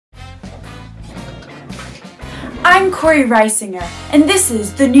I'm Corey Reisinger, and this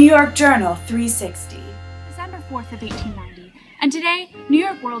is the New York Journal 360. December 4th of 1890, and today, New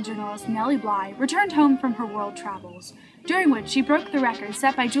York World journalist Nellie Bly returned home from her world travels, during which she broke the record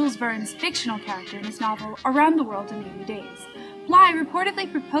set by Jules Verne's fictional character in his novel Around the World in 80 Days. Bly reportedly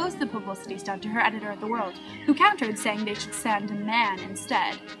proposed the publicity stunt to her editor at The World, who countered, saying they should send a man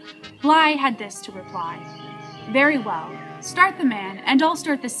instead. Bly had this to reply: "Very well, start the man, and I'll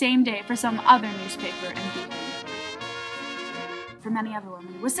start the same day for some other newspaper and beat him." For many other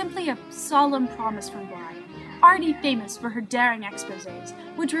women, was simply a solemn promise from Bly, already famous for her daring exposés,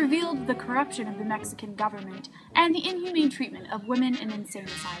 which revealed the corruption of the Mexican government and the inhumane treatment of women in insane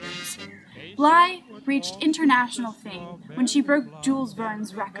asylums. Bly reached international fame when she broke Jules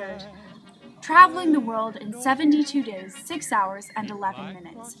Verne's record, traveling the world in 72 days, 6 hours, and 11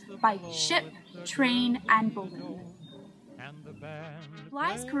 minutes, by ship, train, and balloon.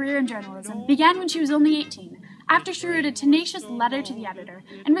 Bly's career in journalism began when she was only 18, after she wrote a tenacious letter to the editor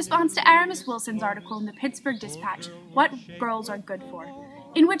in response to Aramis Wilson's article in the Pittsburgh Dispatch, "What Girls Are Good For,"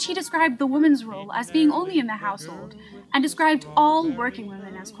 in which he described the woman's role as being only in the household, and described all working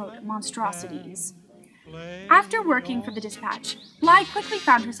women as, quote, monstrosities. After working for the Dispatch, Bly quickly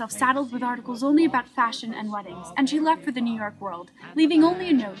found herself saddled with articles only about fashion and weddings, and she left for the New York World, leaving only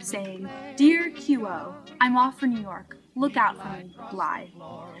a note saying, "Dear QO, I'm off for New York. Look out for me, Bly."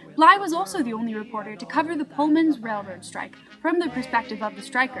 Bly was also the only reporter to cover the Pullman's railroad strike from the perspective of the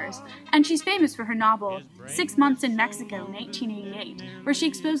strikers, and she's famous for her novel 6 Months in Mexico in 1888, where she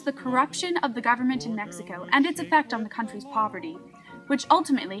exposed the corruption of the government in Mexico and its effect on the country's poverty, which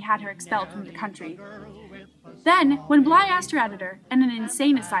ultimately had her expelled from the country. Then, when Bly asked her editor, in an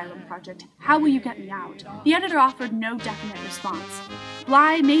insane asylum project, "How will you get me out?" the editor offered no definite response.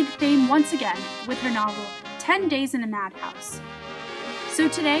 Bly made fame once again with her novel 10 Days in a Madhouse. So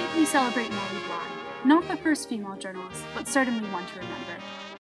today, we celebrate Nellie Bly, not the first female journalist, but certainly one to remember.